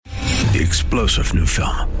The explosive new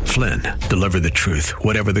film, Flynn, deliver the truth,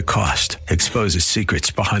 whatever the cost, exposes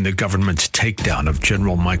secrets behind the government's takedown of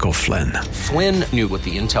General Michael Flynn. Flynn knew what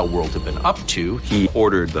the intel world had been up to. He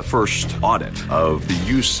ordered the first audit of the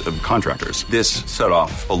use of contractors. This set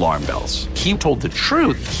off alarm bells. He told the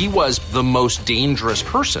truth. He was the most dangerous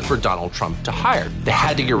person for Donald Trump to hire. They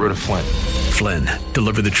had to get rid of Flynn. Flynn,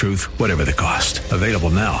 deliver the truth, whatever the cost. Available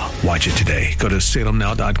now. Watch it today. Go to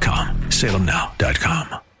salemnow.com.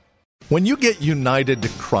 salemnow.com. When you get united to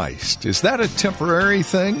Christ, is that a temporary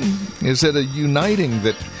thing? Is it a uniting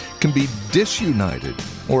that can be disunited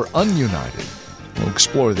or ununited? We'll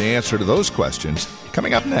explore the answer to those questions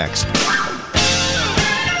coming up next.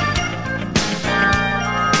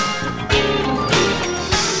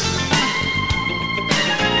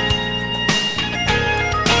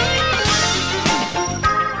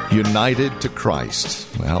 United to Christ.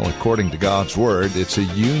 Well, according to God's Word, it's a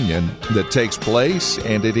union that takes place,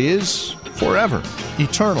 and it is forever,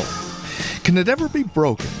 eternal. Can it ever be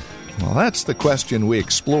broken? Well, that's the question we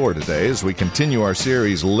explore today as we continue our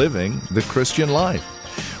series, Living the Christian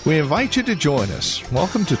Life. We invite you to join us.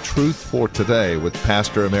 Welcome to Truth for Today with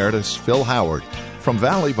Pastor Emeritus Phil Howard from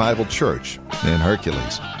Valley Bible Church in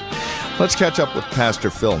Hercules. Let's catch up with Pastor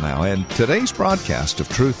Phil now and today's broadcast of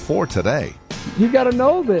Truth for Today. You got to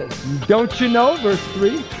know this. Don't you know, verse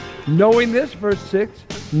 3? Knowing this, verse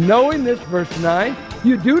 6. Knowing this, verse 9.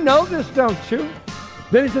 You do know this, don't you?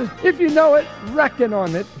 Then he says, if you know it, reckon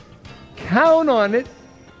on it. Count on it.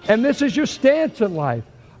 And this is your stance in life.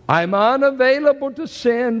 I'm unavailable to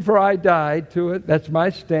sin, for I died to it. That's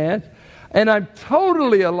my stance. And I'm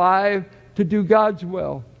totally alive to do God's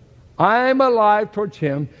will. I'm alive towards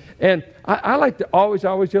Him. And I like to always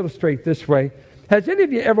illustrate this way. Has any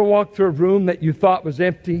of you ever walked through a room that you thought was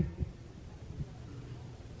empty?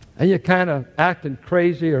 And you're kind of acting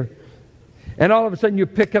crazy, and all of a sudden you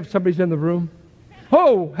pick up somebody's in the room.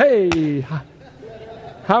 Oh, hey,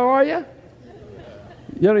 how are you?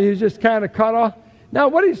 You know, you just kind of caught off. Now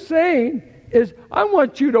what he's saying is, I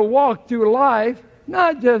want you to walk through life,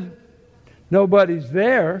 not just nobody's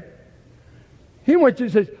there. He wants you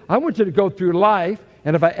to say, I want you to go through life.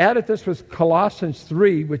 And if I added this with Colossians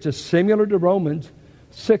 3, which is similar to Romans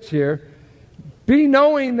 6 here, be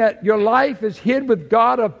knowing that your life is hid with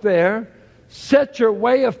God up there. Set your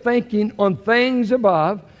way of thinking on things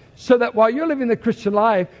above, so that while you're living the Christian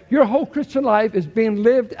life, your whole Christian life is being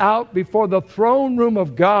lived out before the throne room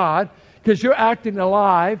of God, because you're acting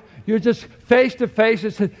alive. You're just face to face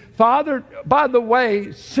and say, Father, by the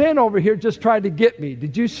way, sin over here just tried to get me.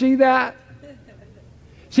 Did you see that?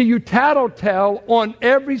 See, you tattletale on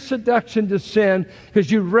every seduction to sin because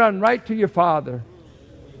you run right to your Father.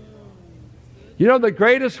 You know, the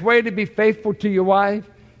greatest way to be faithful to your wife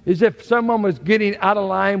is if someone was getting out of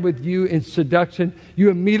line with you in seduction, you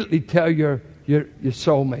immediately tell your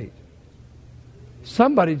soulmate,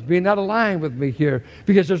 somebody's being out of line with me here,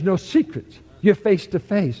 because there's no secrets. You're face to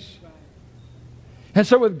face. And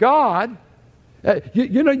so with God,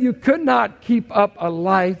 you could not keep up a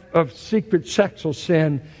life of secret sexual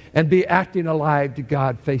sin and be acting alive to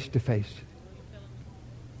God face to face.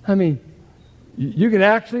 I mean, you can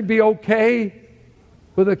actually be okay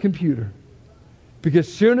with a computer, because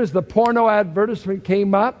as soon as the porno advertisement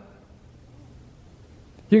came up,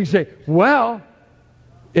 you can say, well,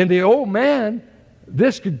 in the old man,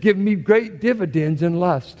 this could give me great dividends in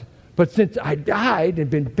lust. But since I died and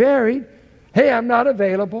been buried, hey, I'm not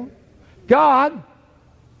available. God,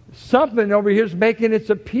 something over here is making its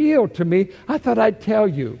appeal to me. I thought I'd tell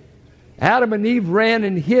you. Adam and Eve ran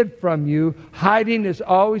and hid from you. Hiding is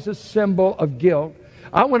always a symbol of guilt.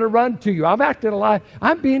 I want to run to you. I'm acting alive.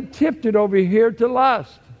 I'm being tempted over here to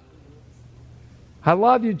lust. I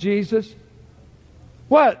love you, Jesus.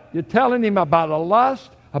 What? You're telling him about a lust,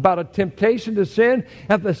 about a temptation to sin,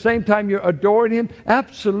 at the same time you're adoring him?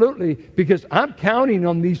 Absolutely, because I'm counting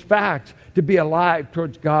on these facts to be alive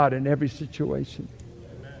towards God in every situation.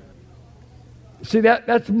 Amen. See,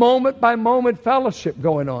 that's moment by moment fellowship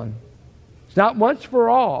going on. It's not once for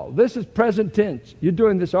all. This is present tense. You're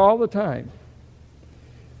doing this all the time.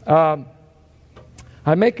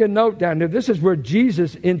 I make a note down there. This is where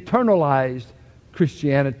Jesus internalized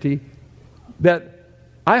Christianity, that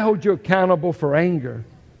I hold you accountable for anger,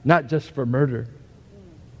 not just for murder.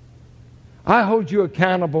 I hold you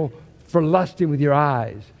accountable for lusting with your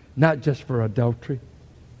eyes, not just for adultery.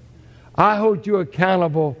 I hold you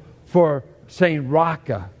accountable for saying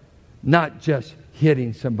raka, not just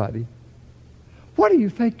hitting somebody. What do you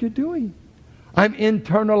think you're doing? I'm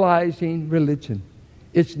internalizing religion.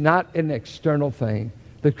 It's not an external thing.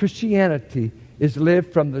 The Christianity is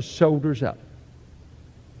lived from the shoulders up.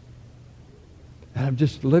 And I'm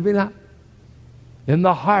just living up In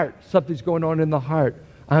the heart, something's going on in the heart.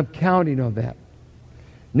 I'm counting on that.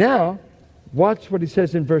 Now, watch what he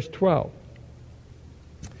says in verse 12.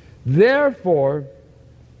 Therefore,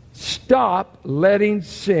 stop letting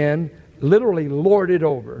sin literally lord it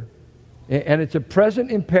over. And it's a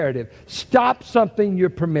present imperative. Stop something you're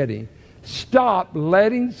permitting. Stop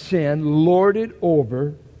letting sin lord it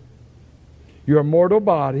over your mortal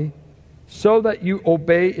body so that you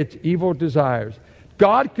obey its evil desires.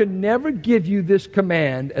 God could never give you this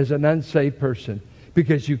command as an unsaved person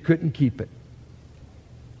because you couldn't keep it.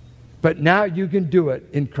 But now you can do it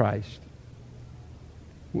in Christ.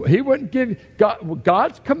 He wouldn't give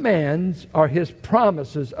God's commands are His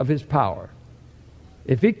promises of His power.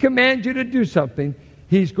 If He commands you to do something,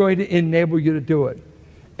 He's going to enable you to do it.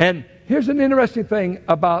 And here's an interesting thing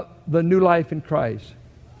about the new life in Christ.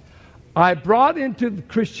 I brought into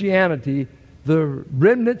Christianity the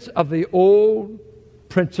remnants of the old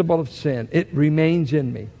principle of sin. It remains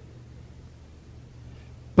in me.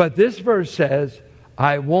 But this verse says,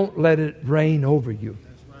 I won't let it reign over you.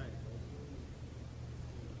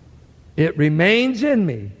 It remains in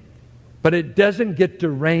me, but it doesn't get to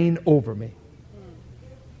reign over me.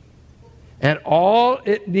 And all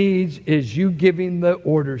it needs is you giving the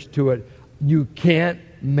orders to it. You can't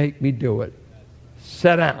make me do it.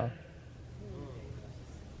 Sit down.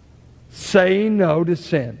 Saying no to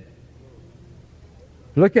sin.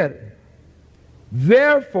 Look at it.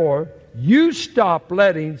 Therefore, you stop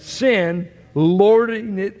letting sin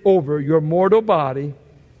lording it over your mortal body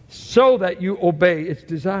so that you obey its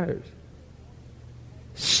desires.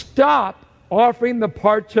 Stop offering the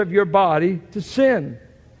parts of your body to sin.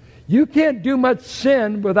 You can't do much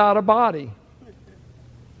sin without a body.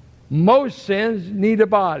 Most sins need a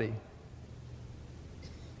body.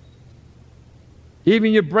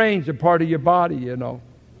 Even your brain's a part of your body, you know.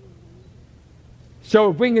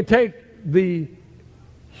 So if we can take the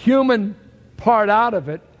human part out of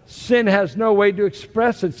it, sin has no way to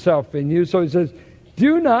express itself in you. So he says,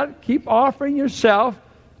 do not keep offering yourself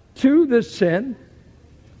to the sin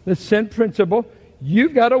principle.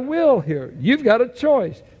 You've got a will here. You've got a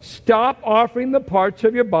choice. Stop offering the parts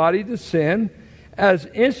of your body to sin as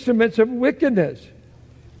instruments of wickedness.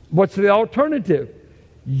 What's the alternative?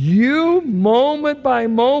 You, moment by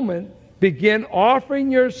moment, begin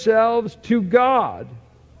offering yourselves to God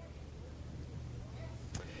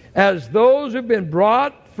as those who've been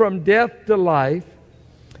brought from death to life,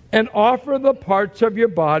 and offer the parts of your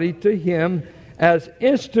body to Him as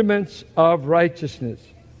instruments of righteousness.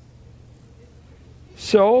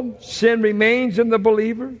 So, sin remains in the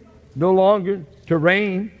believer, no longer to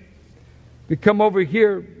reign. We come over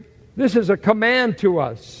here. This is a command to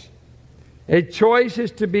us. A choice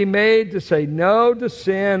is to be made to say no to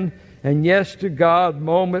sin and yes to God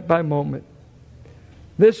moment by moment.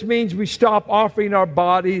 This means we stop offering our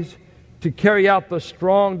bodies to carry out the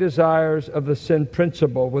strong desires of the sin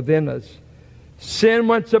principle within us. Sin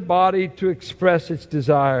wants a body to express its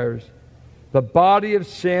desires. The body of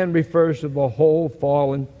sin refers to the whole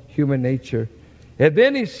fallen human nature. And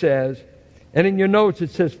then he says, and in your notes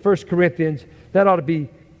it says 1 Corinthians, that ought to be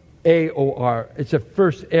A-O-R. It's a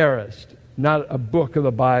first aorist, not a book of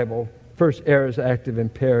the Bible. First aorist active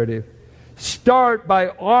imperative. Start by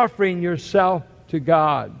offering yourself to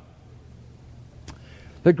God.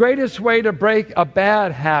 The greatest way to break a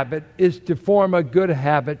bad habit is to form a good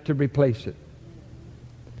habit to replace it.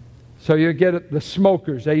 So you get the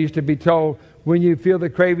smokers. They used to be told, when you feel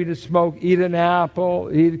the craving to smoke, eat an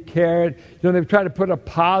apple, eat a carrot. You know, they've tried to put a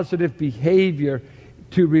positive behavior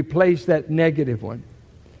to replace that negative one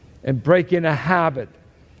and break in a habit.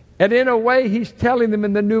 And in a way, he's telling them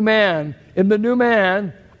in the new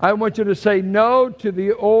man, I want you to say no to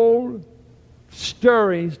the old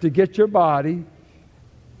stirrings to get your body.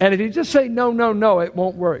 And if you just say no, it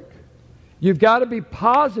won't work. You've got to be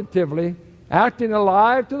positively acting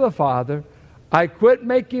alive to the Father. I quit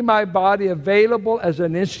making my body available as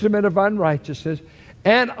an instrument of unrighteousness,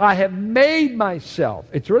 and I have made myself.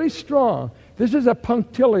 It's really strong. This is a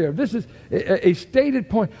punctiliar. This is a stated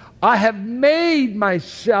point. I have made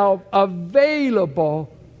myself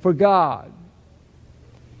available for God.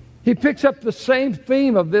 He picks up the same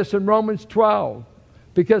theme of this in Romans 12.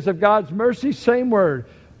 Because of God's mercy, same word.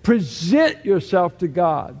 Present yourself to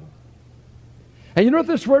God. And you know what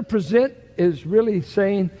this word present is really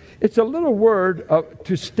saying? It's a little word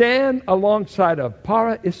to stand alongside of,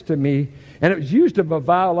 paraistemi, and it was used of a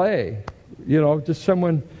valet. You know, just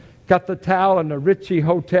someone got the towel in the Ritchie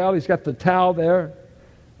Hotel. He's got the towel there.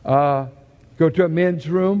 Go to a men's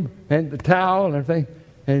room and the towel and everything.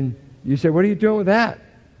 And you say, what are you doing with that?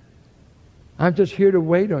 I'm just here to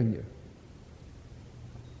wait on you.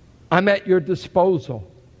 I'm at your disposal.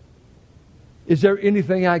 Is there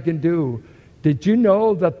anything I can do? Did you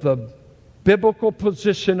know that the biblical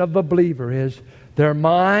position of the believer is their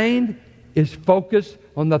mind is focused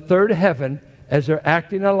on the third heaven as they're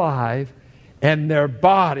acting alive, and their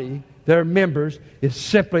body, their members, is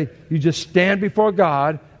simply, you just stand before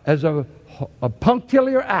God as a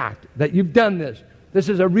punctiliar act that you've done this. This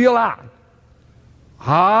is a real act.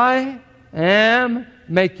 I am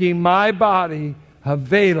making my body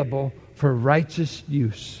available for righteous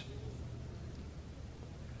use.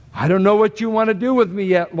 I don't know what you want to do with me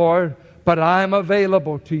yet, Lord, but I'm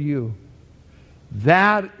available to you.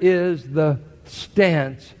 That is the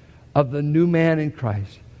stance of the new man in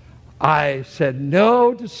Christ. I said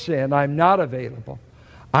no to sin. I'm not available.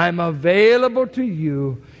 I'm available to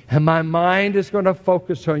you, and my mind is going to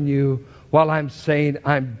focus on you while I'm saying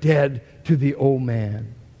I'm dead to the old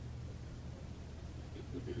man.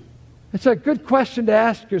 It's a good question to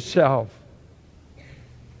ask yourself.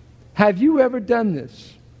 Have you ever done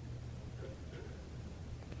this?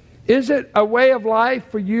 Is it a way of life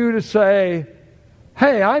for you to say,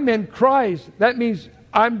 hey, I'm in Christ. That means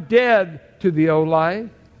I'm dead to the old life.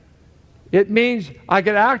 It means I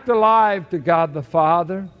can act alive to God the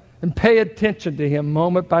Father and pay attention to Him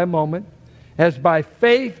moment by moment, as by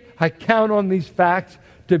faith I count on these facts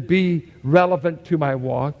to be relevant to my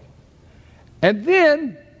walk. And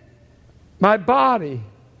then my body.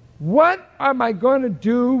 What am I going to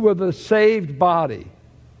do with a saved body?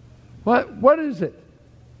 What is it?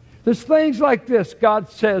 There's things like this God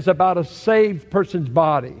says about a saved person's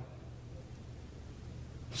body.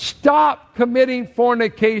 Stop committing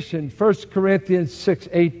fornication, 1 Corinthians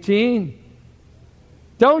 6:18.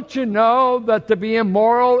 Don't you know that to be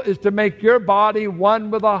immoral is to make your body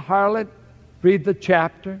one with a harlot? Read the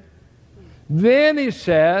chapter. Then he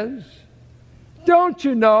says, don't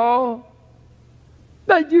you know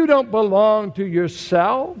that you don't belong to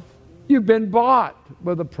yourself? You've been bought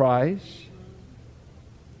with a price.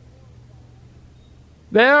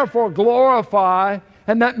 Therefore glorify,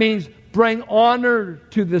 and that means bring honor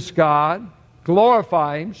to this God.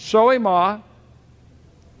 Glorify Him, show Him off.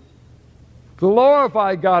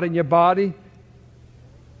 Glorify God in your body,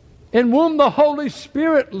 in whom the Holy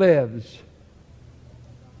Spirit lives.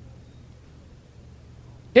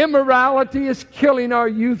 Immorality is killing our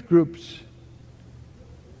youth groups.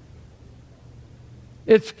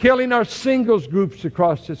 It's killing our singles groups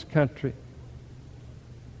across this country.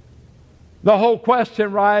 The whole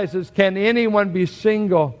question rises, can anyone be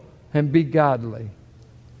single and be godly?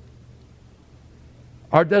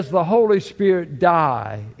 Or does the Holy Spirit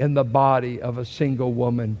die in the body of a single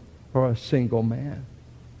woman or a single man?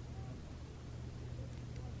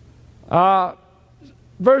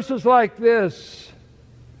 Verses like this,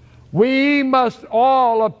 we must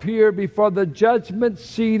all appear before the judgment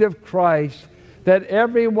seat of Christ, that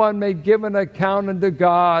everyone may give an account unto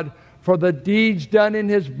God for the deeds done in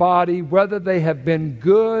His body, whether they have been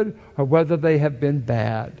good or whether they have been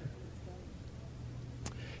bad.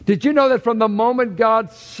 Did you know that from the moment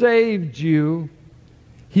God saved you,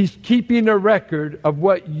 He's keeping a record of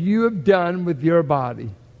what you have done with your body?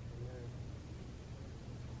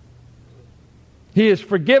 He has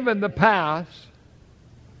forgiven the past,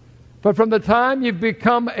 but from the time you've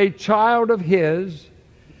become a child of His,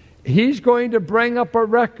 He's going to bring up a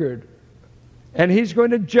record, and He's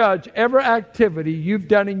going to judge every activity you've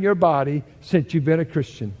done in your body since you've been a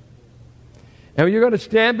Christian. And you're going to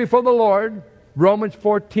stand before the Lord. Romans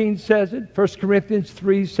 14 says it. 1 Corinthians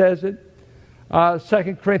 3 says it.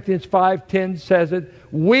 2 Corinthians 5:10 says it.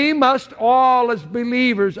 We must all, as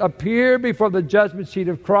believers, appear before the judgment seat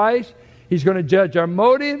of Christ. He's going to judge our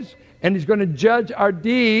motives, and He's going to judge our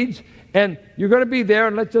deeds. And you're going to be there,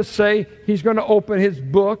 and let's just say He's going to open His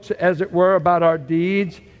books, as it were, about our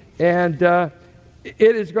deeds. And it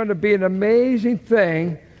is going to be an amazing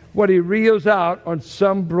thing what He reels out on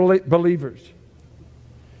some believers.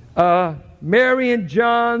 Mary and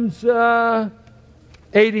John's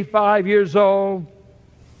 85 years old,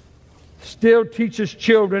 still teaches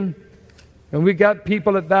children. And we got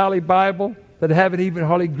people at Valley Bible that haven't even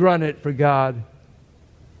hardly grunted for God.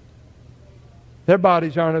 Their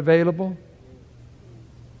bodies aren't available.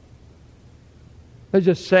 They're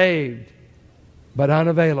just saved, but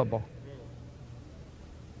unavailable.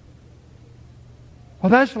 Well,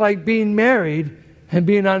 that's like being married and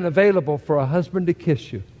being unavailable for a husband to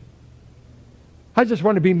kiss you. I just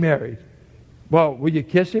want to be married. Well, will you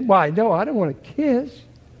kiss him? Why? No, I don't want to kiss.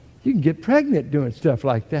 You can get pregnant doing stuff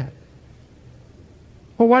like that.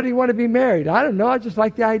 Well, why do you want to be married? I don't know. I just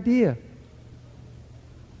like the idea.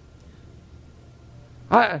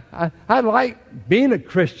 I like being a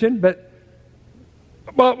Christian, but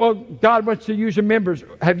Well, God wants to use your members.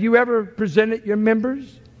 Have you ever presented your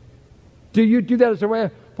members? Do you do that as a way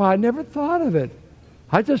of, well, I never thought of it.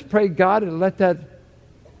 I just pray God and let that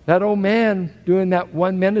old man doing that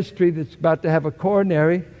one ministry that's about to have a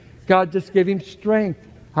coronary, God just give him strength.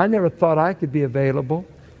 I never thought I could be available.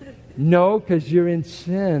 No, because you're in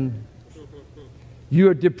sin. You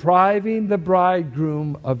are depriving the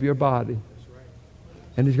bridegroom of your body.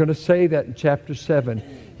 And he's going to say that in chapter 7.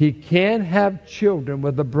 He can't have children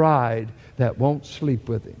with a bride that won't sleep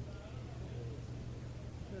with him.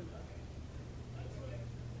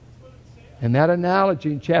 And that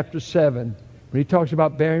analogy in chapter 7, when he talks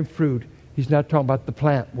about bearing fruit, he's not talking about the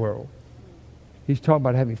plant world. He's talking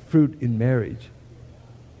about having fruit in marriage.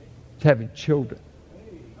 It's having children.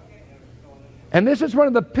 And this is one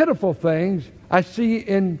of the pitiful things I see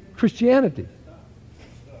in Christianity.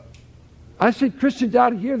 I see Christians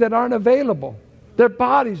out here that aren't available. Their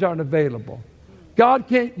bodies aren't available. God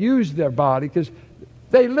can't use their body because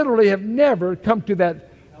they literally have never come to that,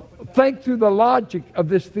 think through the logic of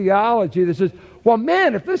this theology that says, well,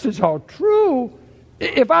 man, if this is all true,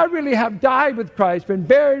 if I really have died with Christ, been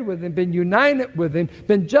buried with Him, been united with Him,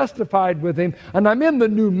 been justified with Him, and I'm in the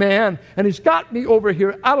new man, and He's got me over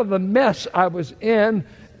here out of the mess I was in,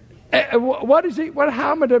 what is He?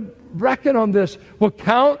 How am I to reckon on this? Well,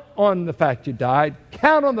 count on the fact you died,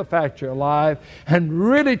 count on the fact you're alive, and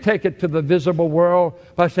really take it to the visible world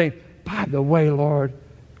by saying, by the way, Lord,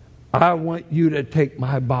 I want you to take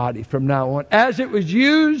my body from now on. As it was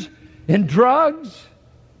used in drugs,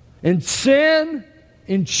 in sin,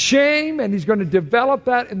 in shame, and he's going to develop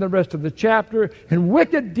that in the rest of the chapter, in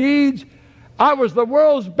wicked deeds. I was the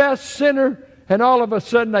world's best sinner, and all of a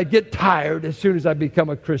sudden I get tired as soon as I become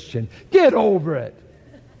a Christian. Get over it.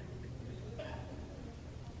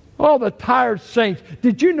 All the tired saints.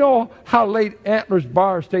 Did you know how late Antlers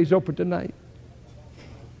Bar stays open tonight?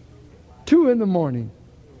 2 a.m.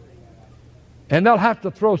 And they'll have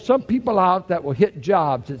to throw some people out that will hit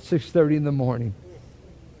jobs at 6:30 in the morning.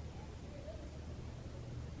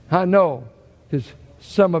 I know, because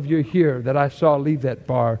some of you here that I saw leave that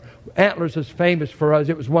bar. Antlers is famous for us.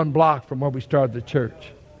 It was 1 block from where we started the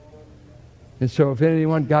church. And so if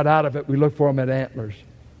anyone got out of it, we look for them at Antlers.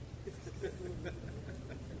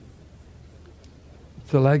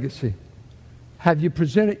 It's a legacy. Have you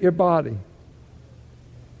presented your body?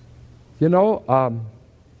 You know,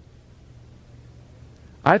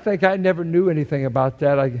 I think I never knew anything about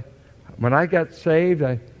that. When I got saved,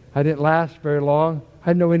 I didn't last very long. I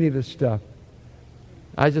didn't know any of this stuff.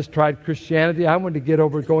 I just tried Christianity. I wanted to get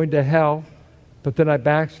over going to hell, but then I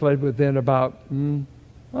backslid within about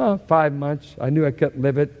 5 months. I knew I couldn't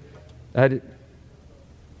live it. I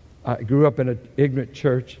grew up in an ignorant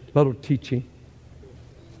church, little teaching,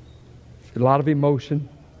 a lot of emotion,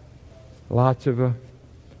 lots of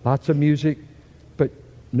music, but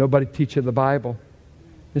nobody teaching the Bible.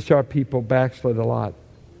 And so our people backslid a lot.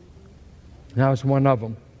 And I was one of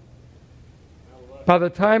them. By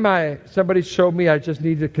the time somebody showed me I just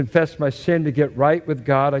needed to confess my sin to get right with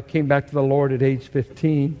God, I came back to the Lord at age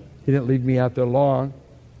 15. He didn't leave me out there long.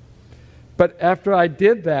 But after I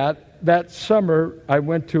did that summer, I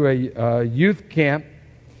went to a youth camp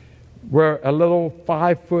where a little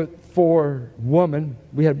 5'4" woman,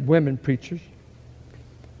 we had women preachers.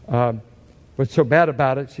 What's so bad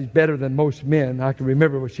about it, she's better than most men. I can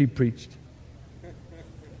remember what she preached.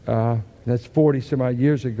 That's 40-some-odd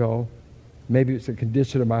years ago. Maybe it's a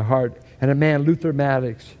condition of my heart. And a man, Luther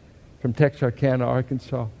Maddox, from Texarkana,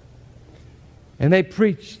 Arkansas. And they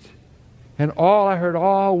preached. And all I heard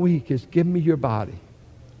all week is, give me your body.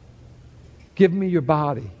 Give me your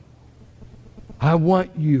body. I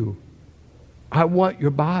want you. I want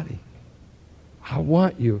your body. I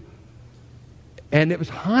want you. And it was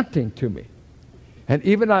haunting to me. And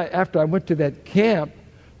even after I went to that camp,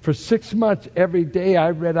 for 6 months, every day I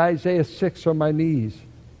read Isaiah 6 on my knees.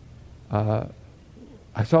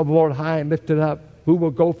 I saw the Lord high and lifted up. Who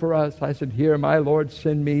will go for us? I said, here am I, Lord,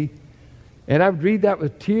 send me. And I would read that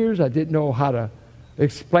with tears. I didn't know how to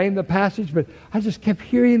explain the passage, but I just kept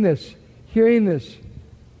hearing this.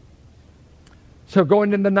 So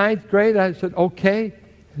going in the 9th grade, I said, okay.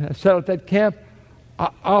 And I said at that camp,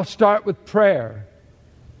 I'll start with prayer.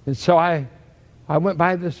 And so I went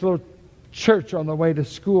by this little church on the way to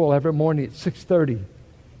school every morning at 6:30.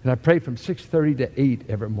 And I prayed from 6:30 to 8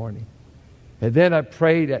 every morning. And then I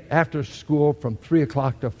prayed after school from 3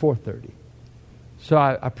 o'clock to 4:30. So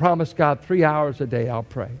I promised God 3 hours a day I'll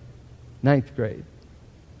pray. 9th grade.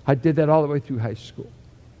 I did that all the way through high school.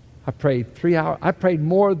 I prayed 3 hours. I prayed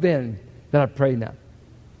more then than I pray now.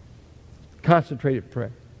 Concentrated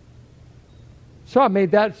prayer. So I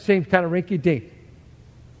made that seem kind of rinky-dink.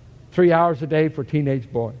 3 hours a day for a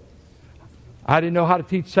teenage boy. I didn't know how to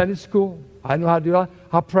teach Sunday school. I didn't know how to do that.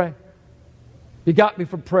 I'll pray. You got me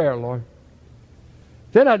for prayer, Lord.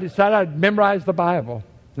 Then I decided I'd memorize the Bible.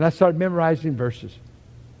 And I started memorizing verses.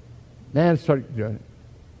 Man, I started doing it.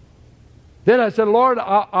 Then I said, Lord,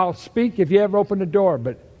 I'll speak if you ever open the door,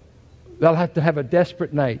 but they'll have to have a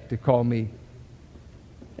desperate night to call me.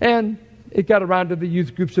 And it got around to the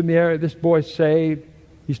youth groups in the area. This boy's saved.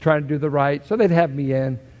 He's trying to do the right. So they'd have me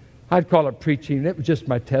in. I'd call it preaching. It was just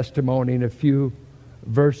my testimony and a few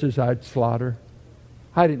verses I'd slaughter.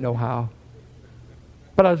 I didn't know how.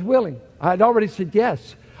 But I was willing. I'd already said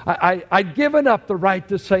yes. I'd given up the right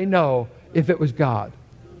to say no if it was God.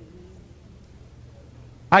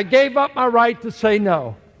 I gave up my right to say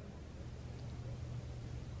no.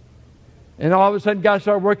 And all of a sudden God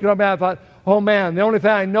started working on me. I thought, oh man, the only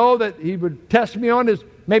thing I know that He would test me on is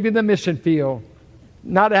maybe the mission field.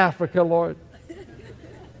 Not Africa, Lord.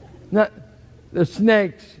 Not the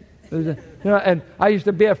snakes. And I used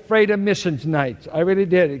to be afraid of missions nights. I really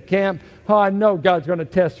did at camp. Oh, I know God's going to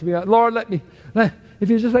test me. Lord, if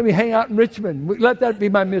you just let me hang out in Richmond, let that be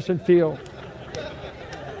my mission field.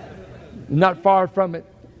 Not far from it.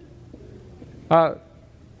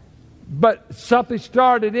 But something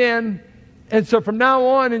started in, and so from now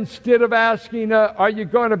on, instead of asking, are you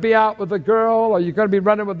going to be out with a girl? Are you going to be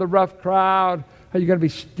running with the rough crowd? Are you going to be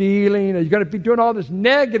stealing? Are you going to be doing all this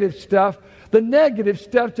negative stuff? The negative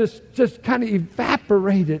stuff just kind of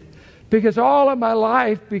evaporated because all of my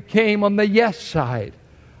life became on the yes side.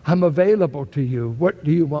 I'm available to you. What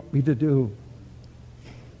do you want me to do?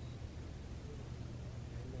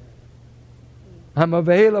 I'm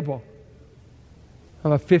available.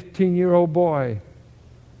 I'm a 15-year-old boy.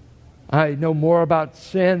 I know more about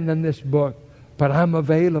sin than this book, but I'm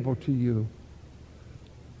available to you.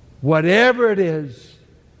 Whatever it is,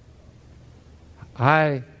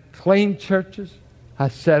 I cleaned churches. I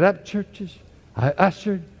set up churches. I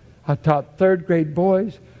ushered. I taught third grade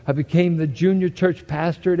boys. I became the junior church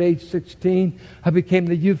pastor at age 16. I became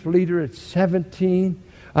the youth leader at 17.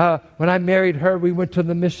 When I married her, we went to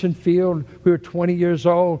the mission field. We were 20 years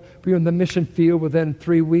old. We were in the mission field within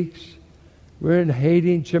 3 weeks. We were in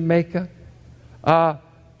Haiti and Jamaica.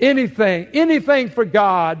 Anything for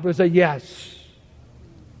God was a yes.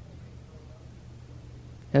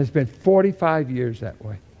 And it's been 45 years that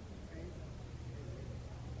way.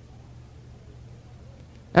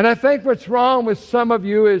 And I think what's wrong with some of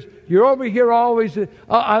you is you're over here always,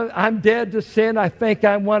 I'm dead to sin. I think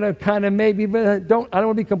I want to kind of maybe, I don't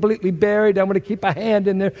want to be completely buried. I want to keep a hand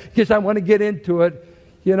in there because I want to get into it.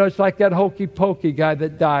 You know, it's like that hokey pokey guy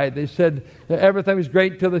that died. They said everything was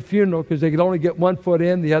great until the funeral because they could only get one foot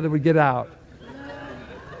in, the other would get out.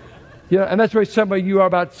 You know, and that's where some of you are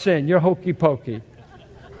about sin. You're hokey pokey.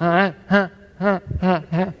 Would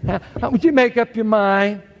you make up your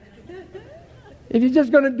mind? If you're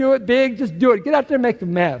just going to do it big, just do it. Get out there and make a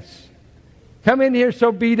mess. Come in here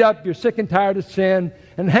so beat up, you're sick and tired of sin,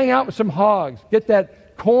 and hang out with some hogs. Get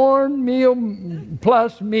that cornmeal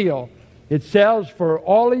plus meal. It sells for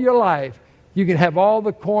all of your life. You can have all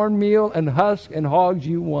the cornmeal and husk and hogs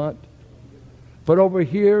you want. But over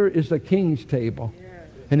here is the king's table,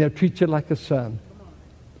 and they'll treat you like a son.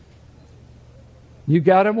 You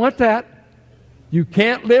got to want that. You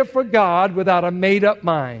can't live for God without a made-up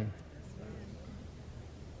mind.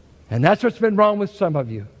 And that's what's been wrong with some of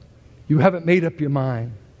you. You haven't made up your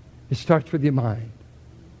mind. It starts with your mind.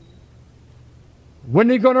 When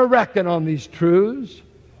are you going to reckon on these truths?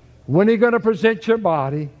 When are you going to present your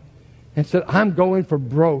body and say, I'm going for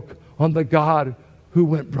broke on the God who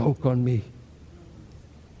went broke on me?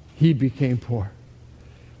 He became poor.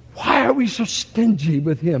 Why are we so stingy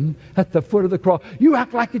with Him at the foot of the cross? You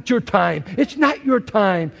act like it's your time. It's not your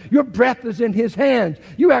time. Your breath is in His hands.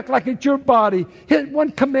 You act like it's your body.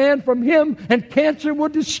 One command from Him and cancer will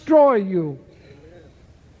destroy you.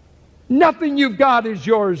 Nothing you've got is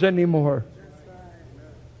yours anymore.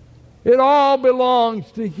 It all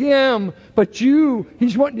belongs to Him. But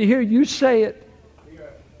He's wanting to hear you say it.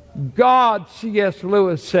 God, C.S.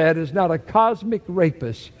 Lewis said, is not a cosmic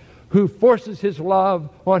rapist who forces his love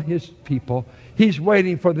on his people. He's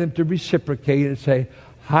waiting for them to reciprocate and say,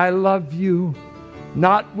 I love you,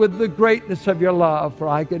 not with the greatness of your love, for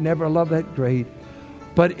I could never love that great,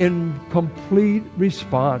 but in complete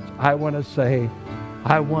response, I want to say,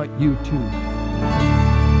 I want you too.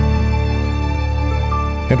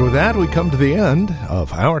 And with that, we come to the end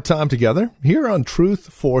of our time together here on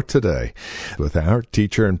Truth for Today with our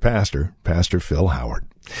teacher and pastor, Pastor Phil Howard.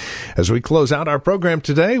 As we close out our program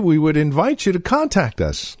today, we would invite you to contact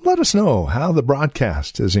us. Let us know how the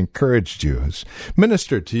broadcast has encouraged you, has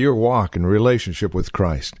ministered to your walk and relationship with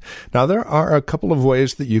Christ. Now, there are a couple of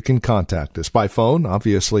ways that you can contact us. By phone,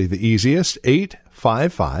 obviously the easiest,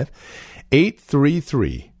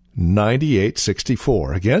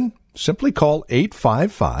 855-833-9864. Again, simply call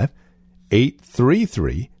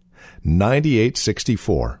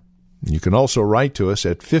 855-833-9864. You can also write to us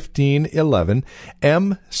at 1511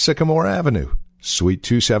 M. Sycamore Avenue, Suite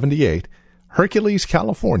 278, Hercules,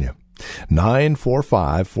 California.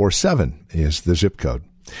 94547 is the zip code.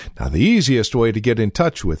 Now, the easiest way to get in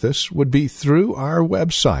touch with us would be through our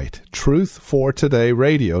website,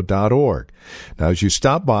 truthfortodayradio.org. Now, as you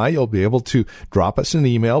stop by, you'll be able to drop us an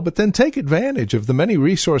email, but then take advantage of the many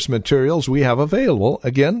resource materials we have available,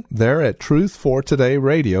 again, there at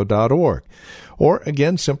truthfortodayradio.org. Or,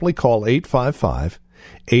 again, simply call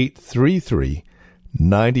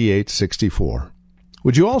 855-833-9864.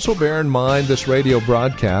 Would you also bear in mind this radio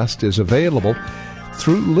broadcast is available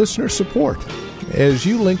through listener support? As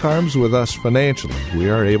you link arms with us financially, we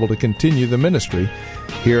are able to continue the ministry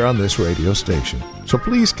here on this radio station. So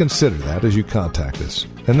please consider that as you contact us.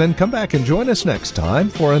 And then come back and join us next time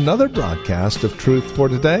for another broadcast of Truth for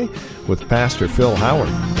Today with Pastor Phil Howard.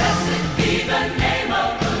 Blessed be the name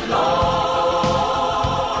of the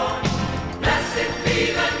Lord. Blessed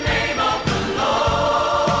be the name of the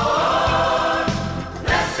Lord.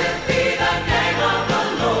 Blessed be the name of the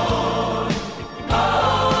Lord.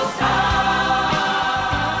 Most High.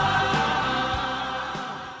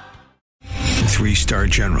 3-star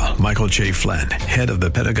General Michael J. Flynn, head of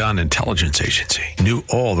the Pentagon Intelligence Agency, knew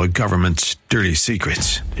all the government's dirty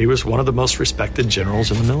secrets. He was one of the most respected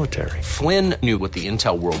generals in the military. Flynn knew what the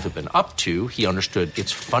intel world had been up to. He understood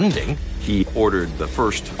its funding. He ordered the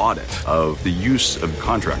first audit of the use of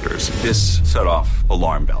contractors. This set off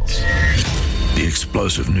alarm bells. The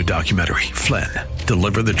explosive new documentary, Flynn,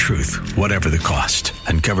 Deliver the Truth, Whatever the Cost,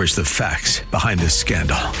 uncovers the facts behind this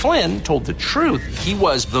scandal. Flynn told the truth. He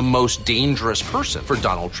was the most dangerous person for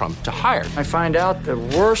Donald Trump to hire. I find out the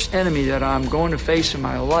worst enemy that I'm going to face in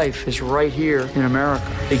my life is right here in America.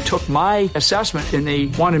 They took my assessment and they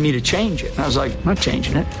wanted me to change it. And I was like, I'm not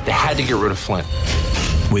changing it. They had to get rid of Flynn.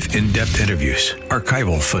 With in-depth interviews,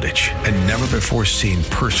 archival footage, and never-before-seen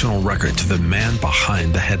personal records of the man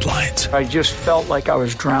behind the headlines. I just felt like I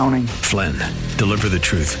was drowning. Flynn, Deliver the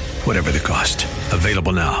Truth, Whatever the Cost.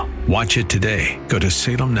 Available now. Watch it today. Go to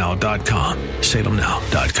salemnow.com.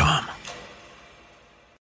 salemnow.com.